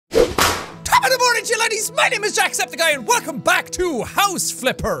Top of the morning, you laddies! My name is Jacksepticeye and welcome back to House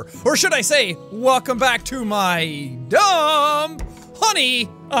Flipper. Or should I say, welcome back to my dump. Honey,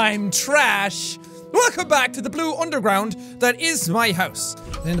 I'm trash. Welcome back to the blue underground that is my house.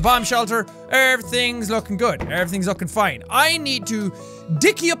 In the bomb shelter, everything's looking good. Everything's looking fine. I need to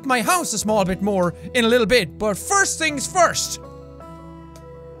dicky up my house a small bit more in a little bit, but first things first.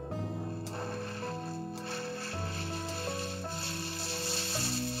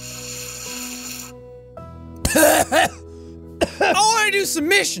 I want to do some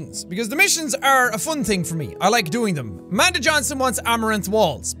missions, because the missions are a fun thing for me. I like doing them. Amanda Johnson wants amaranth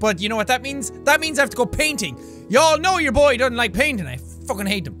walls, but you know what that means? That means I have to go painting. Y'all know your boy doesn't like painting. I fucking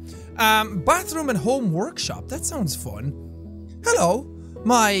hate them. Bathroom and home workshop. That sounds fun. Hello.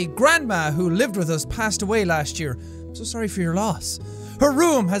 My grandma who lived with us passed away last year. I'm so sorry for your loss. Her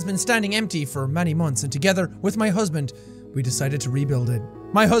room has been standing empty for many months, and together with my husband, we decided to rebuild it.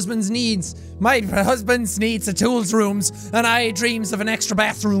 My husband's needs the tools rooms, and I dreams of an extra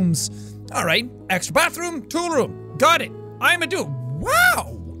bathrooms. Alright, extra bathroom, tool room. Got it. I'm a dude.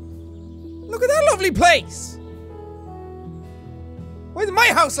 Wow! Look at that lovely place. Why does my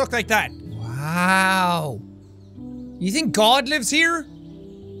house look like that? Wow. You think God lives here?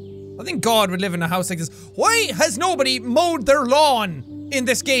 I think God would live in a house like this. Why has nobody mowed their lawn in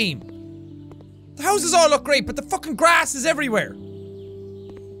this game? The houses all look great, but the fucking grass is everywhere.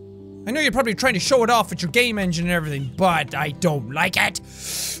 I know you're probably trying to show it off with your game engine and everything, but I don't like it.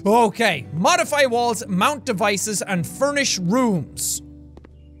 Okay, modify walls, mount devices, and furnish rooms.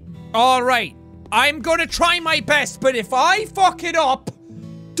 Alright, I'm gonna try my best, but if I fuck it up,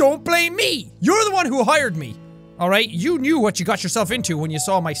 don't blame me. You're the one who hired me. Alright, you knew what you got yourself into when you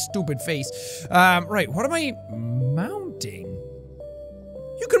saw my stupid face. Right, what am I mounting?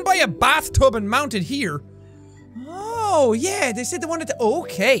 You can buy a bathtub and mount it here. Oh, yeah, they said they wanted to-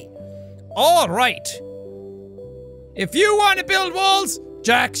 okay. Alright. If you want to build walls,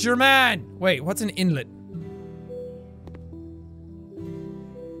 Jack's your man. Wait, what's an inlet?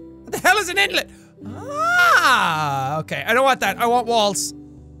 What the hell is an inlet? Ah, okay, I don't want that. I want walls.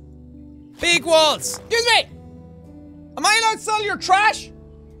 Big walls. Excuse me! Am I allowed to sell your trash?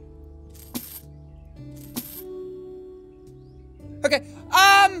 Okay,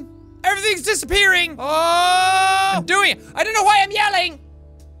 everything's disappearing. Oh! I'm doing it. I don't know why I'm yelling.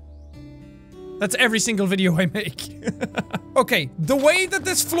 That's every single video I make. Okay, the way that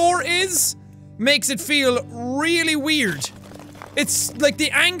this floor is makes it feel really weird. It's like the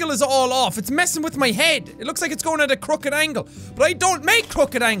angle is all off. It's messing with my head. It looks like it's going at a crooked angle. But I don't make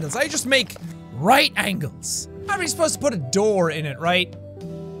crooked angles. I just make right angles. How are you supposed to put a door in it, right?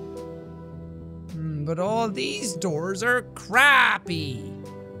 But all these doors are crappy.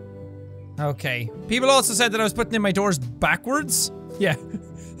 Okay. People also said that I was putting in my doors backwards. Yeah.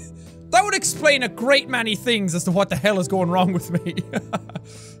 That would explain a great many things as to what the hell is going wrong with me.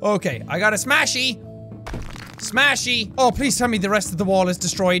 Okay, I got a smashy. Smashy. Oh, please tell me the rest of the wall is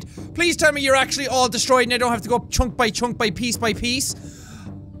destroyed. Please tell me you're actually all destroyed and I don't have to go chunk by piece by piece.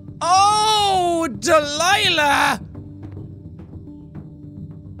 Oh, Delilah!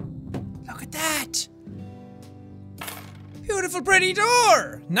 Look at that. Beautiful, pretty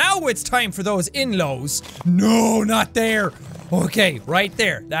door. Now it's time for those in-laws. No, not there. Okay, right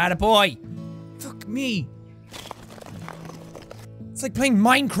there. That a boy. Fuck me. It's like playing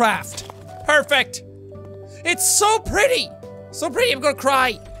Minecraft. Perfect. It's so pretty. So pretty, I'm gonna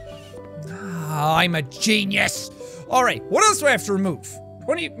cry. Ah, I'm a genius. Alright, what else do I have to remove?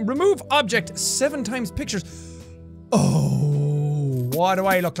 Remove object 7 times pictures. Oh, why do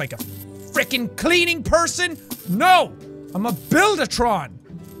I look like a frickin' cleaning person? No, I'm a Buildatron.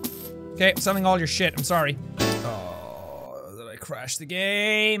 Okay, I'm selling all your shit, I'm sorry. Oh, did I crash the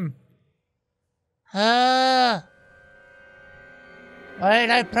game? Why did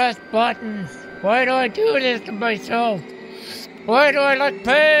I press buttons? Why do I do this to myself? Why do I like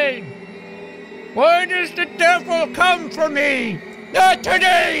pain? Why does the devil come for me? Not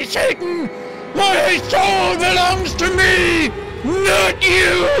today, Satan! My soul belongs to me, not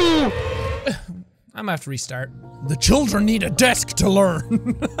you! I'm gonna have to restart. The children need a desk to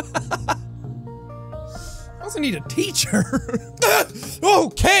learn. I also need a teacher.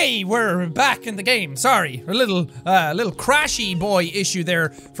 Okay, we're back in the game. Sorry, a little crashy boy issue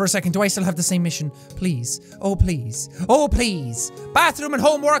there for a second. Do I still have the same mission? Please, oh please, oh please. Bathroom and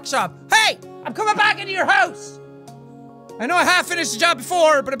home workshop. Hey, I'm coming back into your house. I know I half finished the job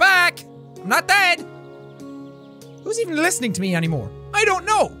before, but I'm back. I'm not dead. Who's even listening to me anymore? I don't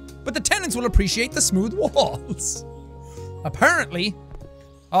know, but the tenants will appreciate the smooth walls. Apparently.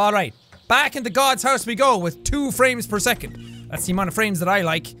 All right. Back into God's house we go with 2 frames per second. That's the amount of frames that I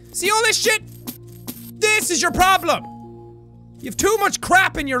like. See all this shit? This is your problem. You have too much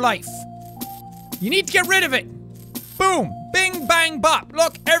crap in your life. You need to get rid of it. Boom. Bing, bang, bop.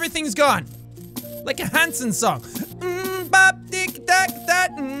 Look, everything's gone. Like a Hanson song. Bop, dick, dack,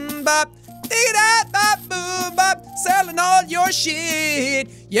 that, bop. Dick, that, bop, boom, bop. Selling all your shit.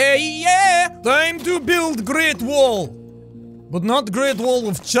 Yeah, yeah. Time to build Great Wall. But not Great Wall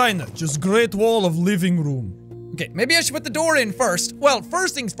of China. Just Great Wall of living room. Okay, maybe I should put the door in first. Well,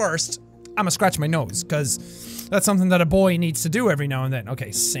 first things first. I'm gonna scratch my nose, because that's something that a boy needs to do every now and then.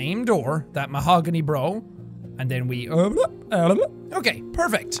 Okay, same door. That mahogany bro. And then we... Okay,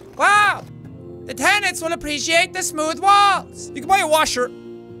 perfect. Wow! The tenants will appreciate the smooth walls. You can buy a washer.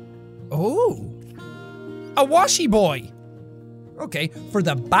 Oh. A washy boy. Okay, for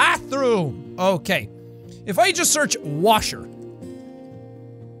the bathroom. Okay. If I just search washer.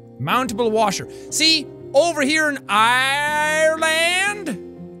 Mountable washer. See, over here in Ireland...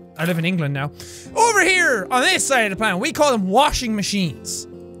 I live in England now. Over here, on this side of the planet, we call them washing machines.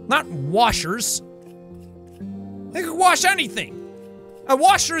 Not washers. They can wash anything. A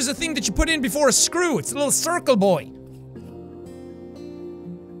washer is a thing that you put in before a screw. It's a little circle boy.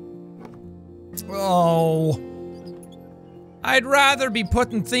 Oh. I'd rather be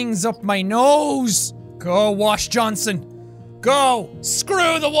putting things up my nose. Go, Wash Johnson. Go,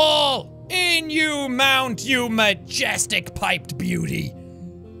 screw the wall. In you mount, you majestic piped beauty.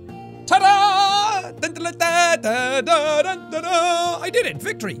 Ta-da! I did it!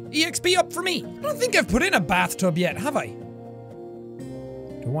 Victory! EXP up for me! I don't think I've put in a bathtub yet, have I?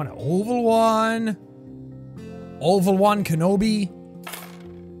 Do I want an oval one? Oval one Kenobi?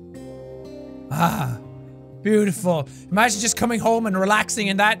 Ah, beautiful. Imagine just coming home and relaxing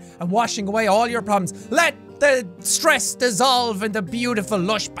in that and washing away all your problems. Let the stress dissolve in the beautiful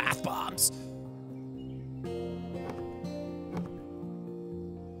lush bath bombs.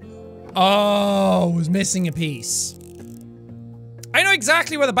 Oh, was missing a piece. I know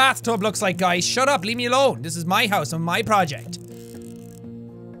exactly what the bathtub looks like, guys. Shut up, leave me alone. This is my house and my project.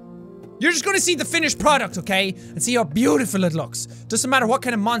 You're just gonna see the finished product, okay? And see how beautiful it looks. Doesn't matter what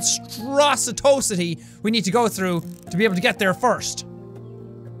kind of monstrosity we need to go through to be able to get there first.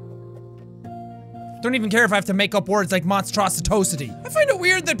 Don't even care if I have to make up words like monstrosity. I find it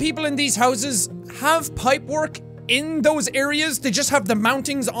weird that people in these houses have pipework in those areas. They just have the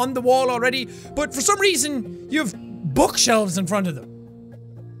mountings on the wall already, but for some reason you have bookshelves in front of them.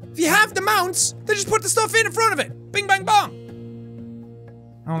 If you have the mounts, they just put the stuff in front of it. Bing bang bong.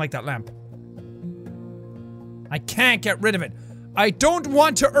 I don't like that lamp. I can't get rid of it. I don't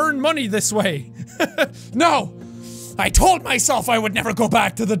want to earn money this way. No! I told myself I would never go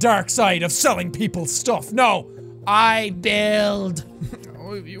back to the dark side of selling people stuff. No, I build.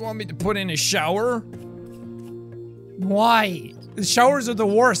 Oh, you want me to put in a shower? Why? The showers are the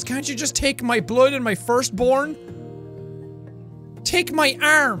worst. Can't you just take my blood and my firstborn? Take my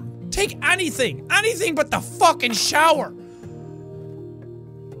arm. Take anything. Anything but the fucking shower.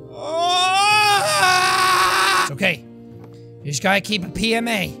 It's okay. You just gotta keep a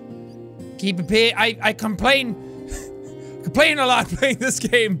PMA. Keep a I complain a lot playing this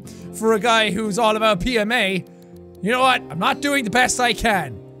game for a guy who's all about PMA. You know what? I'm not doing the best I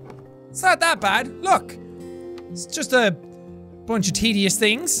can. It's not that bad. Look. It's just a bunch of tedious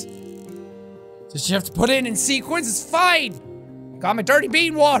things. Just you have to put in sequence, it's fine. Got my dirty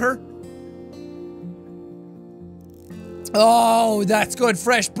bean water. Oh, that's good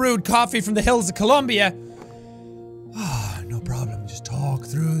fresh brewed coffee from the hills of Colombia. Ah, no problem. Just talk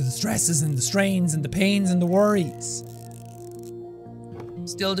through the stresses and the strains and the pains and the worries.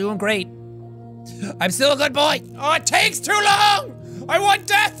 Still doing great. I'm still a good boy. Oh, it takes too long. I want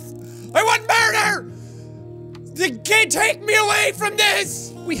death. I want murder. They can't take me away from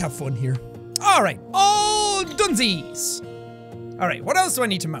this! We have fun here. Alright, all dunsies. Alright, what else do I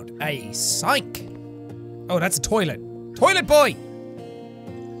need to mount? A sink. Oh, that's a toilet. Toilet boy!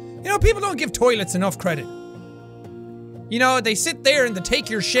 You know, people don't give toilets enough credit. You know, they sit there and they take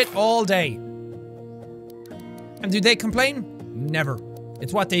your shit all day. And do they complain? Never.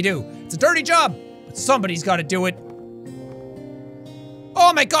 It's what they do. It's a dirty job, but somebody's gotta do it.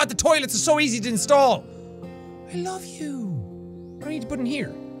 Oh my god, the toilets are so easy to install! I love you. What do I need to put in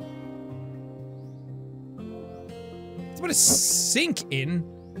here? Let's put a sink in.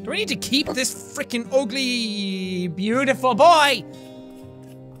 Do I need to keep this freaking ugly, beautiful boy?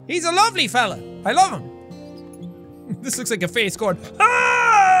 He's a lovely fella. I love him. This looks like a face going,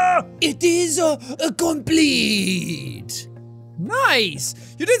 ah! It is complete. Nice.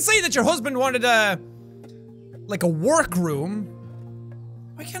 You did say that your husband wanted like a workroom.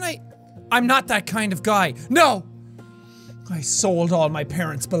 Why can't I? I'm not that kind of guy. No! I sold all my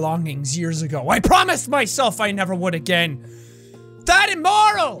parents' belongings years ago. I promised myself I never would again. That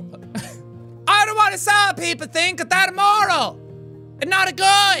immoral! I don't want to sell people think that immoral! And not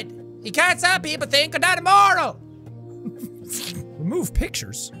good! You can't sell people think that immoral! Remove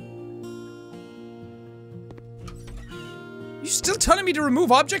pictures? You still telling me to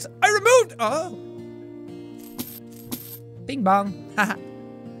remove objects? I removed- oh. Bing bong. Haha.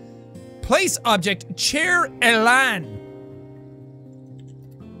 Place object, chair Elan.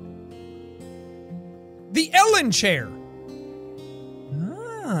 The Ellen chair.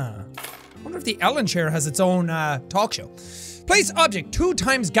 Ah. I wonder if the Ellen chair has its own talk show. Place object, 2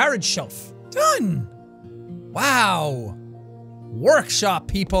 times garage shelf. Done. Wow. Workshop,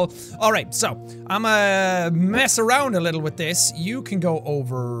 people. All right, so I'm gonna mess around a little with this. You can go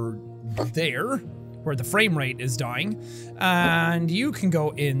over there where the frame rate is dying, and you can go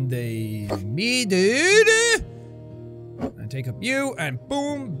in the middle and take up you, and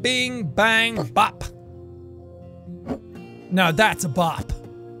boom, bing, bang, bop. Now that's a bop.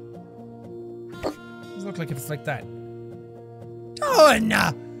 Doesn't look like if it's like that. Done.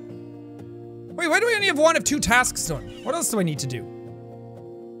 Wait, why do we only have 1 of 2 tasks done? What else do I need to do?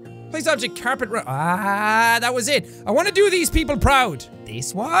 Place object, carpet, ah, that was it. I want to do these people proud.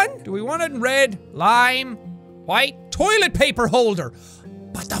 This one? Do we want it in red, lime, white? Toilet paper holder.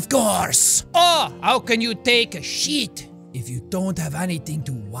 But of course. Oh, how can you take a shit if you don't have anything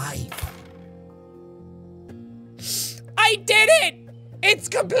to wipe? I did it! It's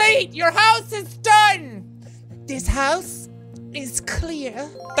complete! Your house is done! This house is clear.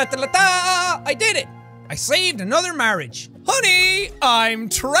 Da-da-da-da! I did it! I saved another marriage. Honey, I'm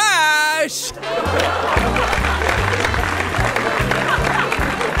trash!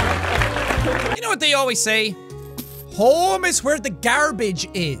 You know what they always say? Home is where the garbage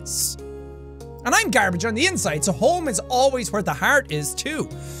is. And I'm garbage on the inside, so home is always where the heart is too.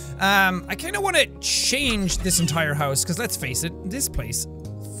 I kind of want to change this entire house, because let's face it, this place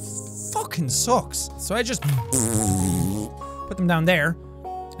fucking sucks. So I just put them down there.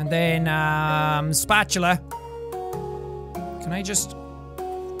 And then, spatula. Can I just...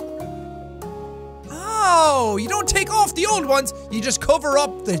 Oh, you don't take off the old ones, you just cover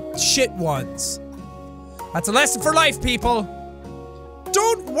up the shit ones. That's a lesson for life, people.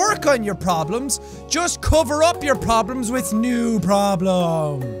 Don't work on your problems, just cover up your problems with new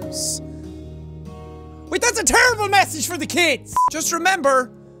problems. Wait, that's a terrible message for the kids. Just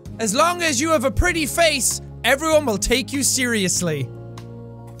remember, as long as you have a pretty face, everyone will take you seriously.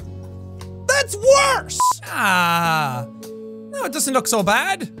 That's worse! Ah, no, it doesn't look so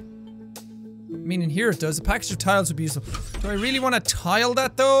bad. I mean, in here it does. A package of tiles would be useful. Do I really want to tile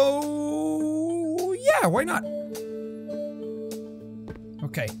that though? Yeah, why not?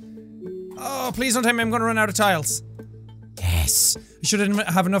 Okay. Oh, please don't tell me I'm gonna run out of tiles. Yes. I should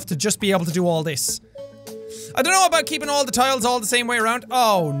have enough to just be able to do all this. I don't know about keeping all the tiles all the same way around.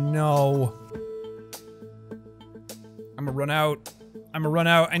 Oh, no. I'm gonna run out. I'm gonna run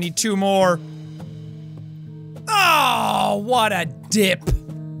out. I need 2 more. Oh, what a dip.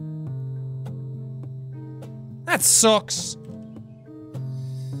 That sucks.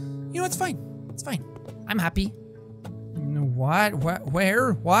 You know, it's fine. It's fine. I'm happy. What?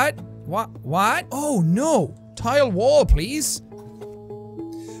 Where? What? What? Oh, no. Tile wall, please.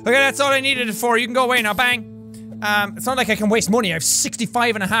 Okay, that's all I needed it for. You can go away now. Bang. It's not like I can waste money. I have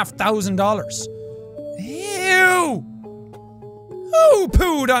 $65,500. Ew. Who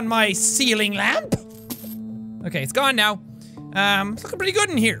pooed on my ceiling lamp? Okay, it's gone now. It's looking pretty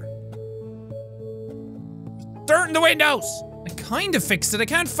good in here. Dirt in the windows. I kind of fixed it. I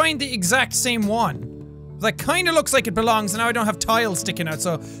can't find the exact same one. That kind of looks like it belongs, and now I don't have tiles sticking out,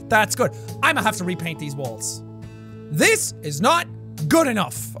 so that's good. I'm gonna have to repaint these walls. This is not good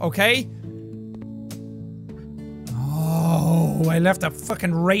enough, okay? Oh, I left a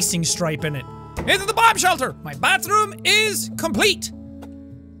fucking racing stripe in it. Into the bomb shelter! My bathroom is complete!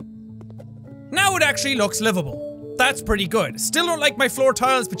 Now it actually looks livable. That's pretty good. Still don't like my floor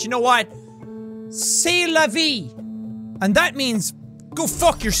tiles, but you know what? C'est la vie. And that means go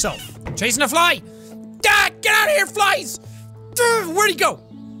fuck yourself. I'm chasing a fly. Ah, get out of here, flies! Where'd he go?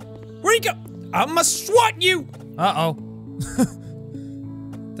 Where'd he go? I'ma swat you! Uh-oh.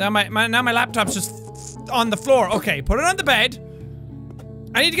 now my laptop's just on the floor. Okay, put it on the bed.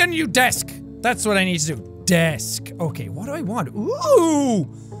 I need to get a new desk. That's what I need to do. Desk. Okay, what do I want? Ooh!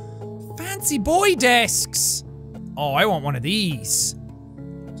 Fancy boy desks. Oh, I want one of these.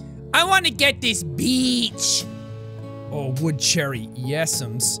 I want to get this beach. Oh, wood cherry.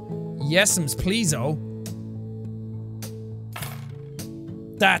 Yes'ums. Yes'ums, please-o.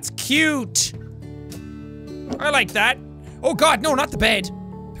 That's cute. I like that. Oh god, no, not the bed.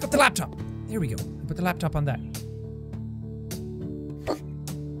 Pick up the laptop. There we go. Put the laptop on that.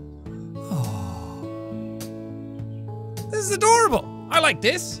 Oh. This is adorable. I like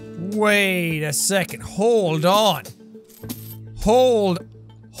this. Wait a second. Hold on. Hold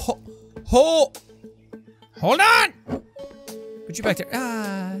on! Put you back there.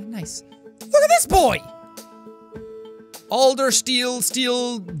 Ah, nice. Look at this boy! Alder,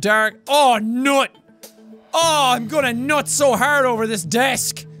 steel, dark. Oh, nut! Oh, I'm gonna nut so hard over this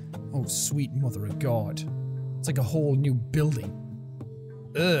desk! Oh, sweet mother of God. It's like a whole new building.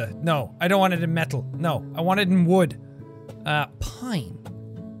 Ugh, no. I don't want it in metal. No, I want it in wood. Pine.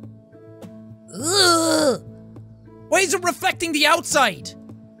 Ugh! Why is it reflecting the outside?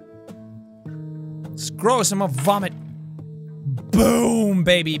 It's gross, I'm gonna vomit. Boom,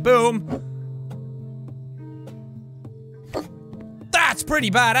 baby, boom. That's pretty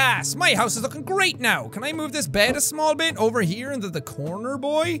badass. My house is looking great now. Can I move this bed a small bit over here into the corner,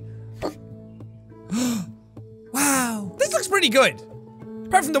 boy? Wow, this looks pretty good.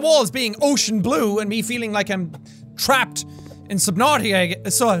 Apart from the walls being ocean blue and me feeling like I'm trapped in Subnautica.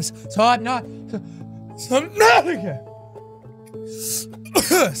 Subnautica.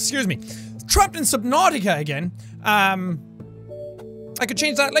 Excuse me. Trapped in Subnautica again. I could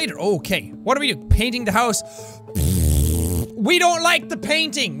change that later. Okay. What are we doing? Painting the house? We don't like the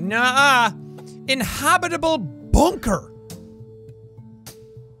painting. Nuh-uh. Inhabitable bunker.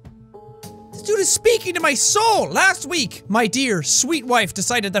 This dude is speaking to my soul. Last week, my dear, sweet wife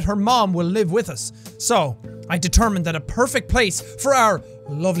decided that her mom will live with us. So, I determined that a perfect place for our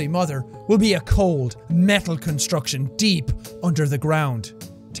lovely mother will be a cold, metal construction deep under the ground.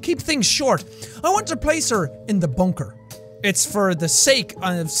 To keep things short, I want to place her in the bunker. It's for the sake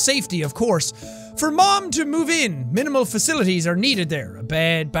of safety, of course. For mom to move in, minimal facilities are needed there. A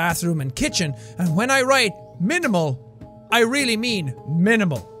bed, bathroom, and kitchen. And when I write minimal, I really mean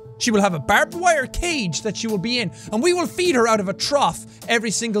minimal. She will have a barbed wire cage that she will be in, and we will feed her out of a trough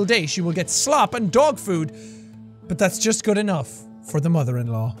every single day. She will get slop and dog food, but that's just good enough for the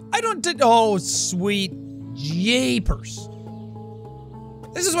mother-in-law. Oh, sweet jeepers.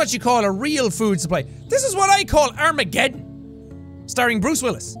 This is what you call a real food supply. This is what I call Armageddon. Starring Bruce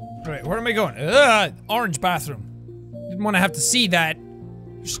Willis. Right, where am I going? Orange bathroom. Didn't want to have to see that.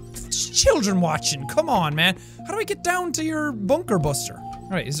 There's children watching. Come on, man. How do I get down to your bunker buster?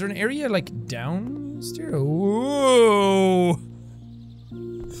 Alright, is there an area like downstairs? Whoa.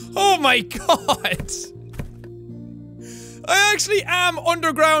 Oh my god. I actually am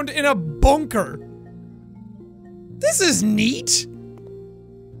underground in a bunker. This is neat.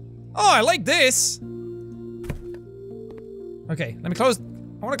 Oh, I like this. Okay, let me close.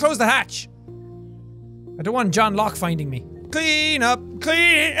 I want to close the hatch. I don't want John Locke finding me. Clean up,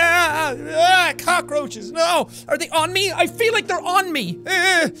 clean. Cockroaches. No, are they on me? I feel like they're on me.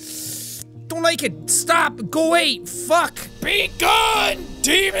 Don't like it. Stop. Go away. Fuck. Be gone,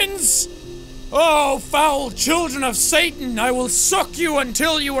 demons. Oh, foul children of Satan! I will suck you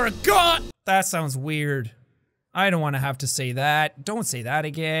until you are gone. That sounds weird. I don't want to have to say that. Don't say that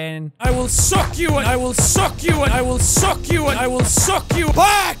again. I will suck you and I will suck you and I will suck you and I will suck you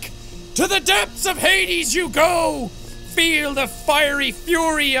back to the depths of Hades you go. Feel the fiery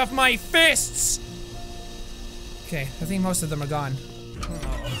fury of my fists. Okay, I think most of them are gone.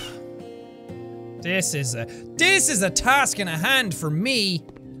 Oh. This is a task in a hand for me.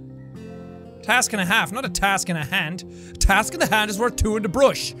 Task and a half, not a task in a hand. Task in the hand is worth 2 in the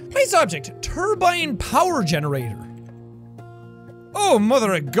brush. Place object, turbine power generator. Oh,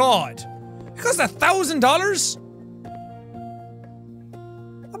 mother of God. It costs $1,000?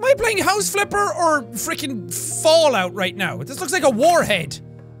 Am I playing House Flipper or freaking Fallout right now? This looks like a warhead.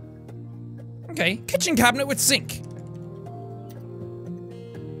 Okay, kitchen cabinet with sink.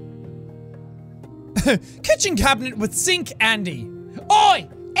 Kitchen cabinet with sink, Andy. Oi,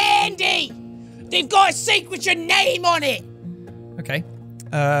 Andy! They've got a sink with your name on it! Okay.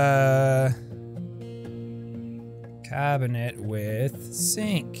 Cabinet with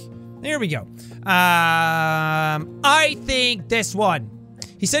sink. There we go. I think this one.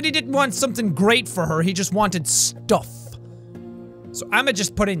 He said he didn't want something great for her, he just wanted stuff. So I'ma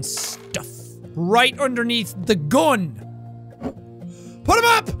just put in stuff. Right underneath the gun. Put him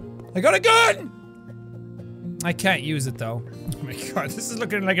up! I got a gun! I can't use it though. Oh my god, this is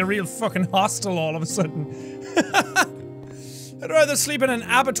looking like a real fucking hostel all of a sudden. I'd rather sleep in an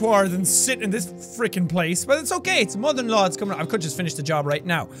abattoir than sit in this freaking place, but it's okay, it's mother-in-law, it's coming. I could just finish the job right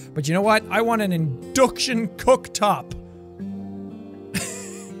now. But you know what? I want an induction cooktop.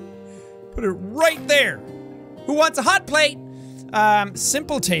 Put it right there. Who wants a hot plate?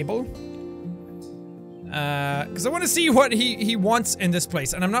 Simple table. Because I want to see what he wants in this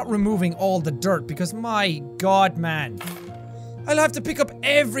place. And I'm not removing all the dirt because my god, man. I'll have to pick up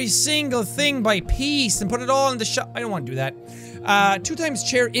every single thing by piece and put it all in the shop. I don't want to do that. 2 times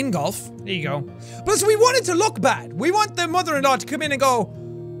chair in golf. There you go. Plus, we want it to look bad. We want the mother-in-law to come in and go,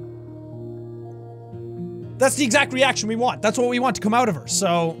 that's the exact reaction we want. That's what we want to come out of her.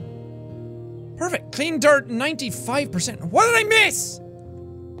 So, perfect. Clean dirt, 95%. What did I miss?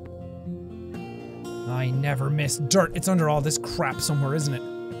 I never miss dirt. It's under all this crap somewhere, isn't it?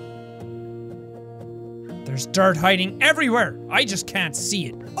 There's dirt hiding everywhere. I just can't see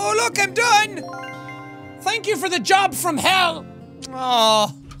it. Oh, look, I'm done. Thank you for the job from hell.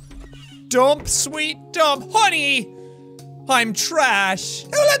 Oh, dump, sweet dump. Honey, I'm trash.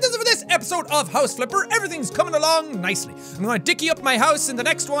 Well, that does it for this episode of House Flipper. Everything's coming along nicely. I'm gonna dicky up my house in the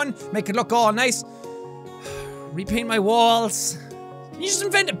next one, make it look all nice. Repaint my walls. You just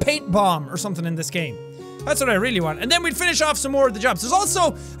invent a paint bomb or something in this game. That's what I really want. And then we'd finish off some more of the jobs. There's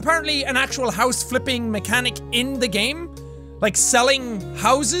also apparently an actual house flipping mechanic in the game. Like selling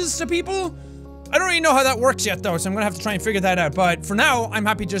houses to people. I don't really know how that works yet though, so I'm gonna have to try and figure that out. But for now, I'm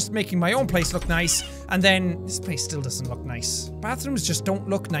happy just making my own place look nice. And then, this place still doesn't look nice. Bathrooms just don't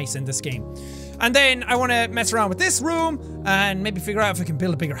look nice in this game. And then I wanna mess around with this room and maybe figure out if I can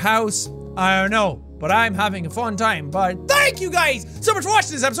build a bigger house. I don't know, but I'm having a fun time. But thank you guys so much for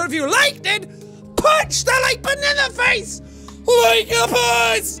watching this episode. If you liked it, punch the like button in the face! Like a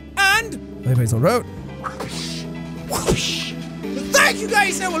buzz! And bye-bye, all out. Whoosh. Thank you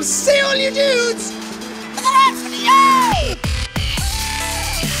guys, and we'll see all you dudes in the next video!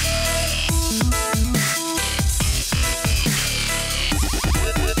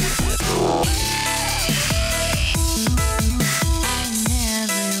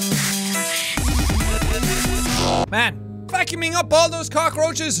 Man, vacuuming up all those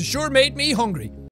cockroaches sure made me hungry.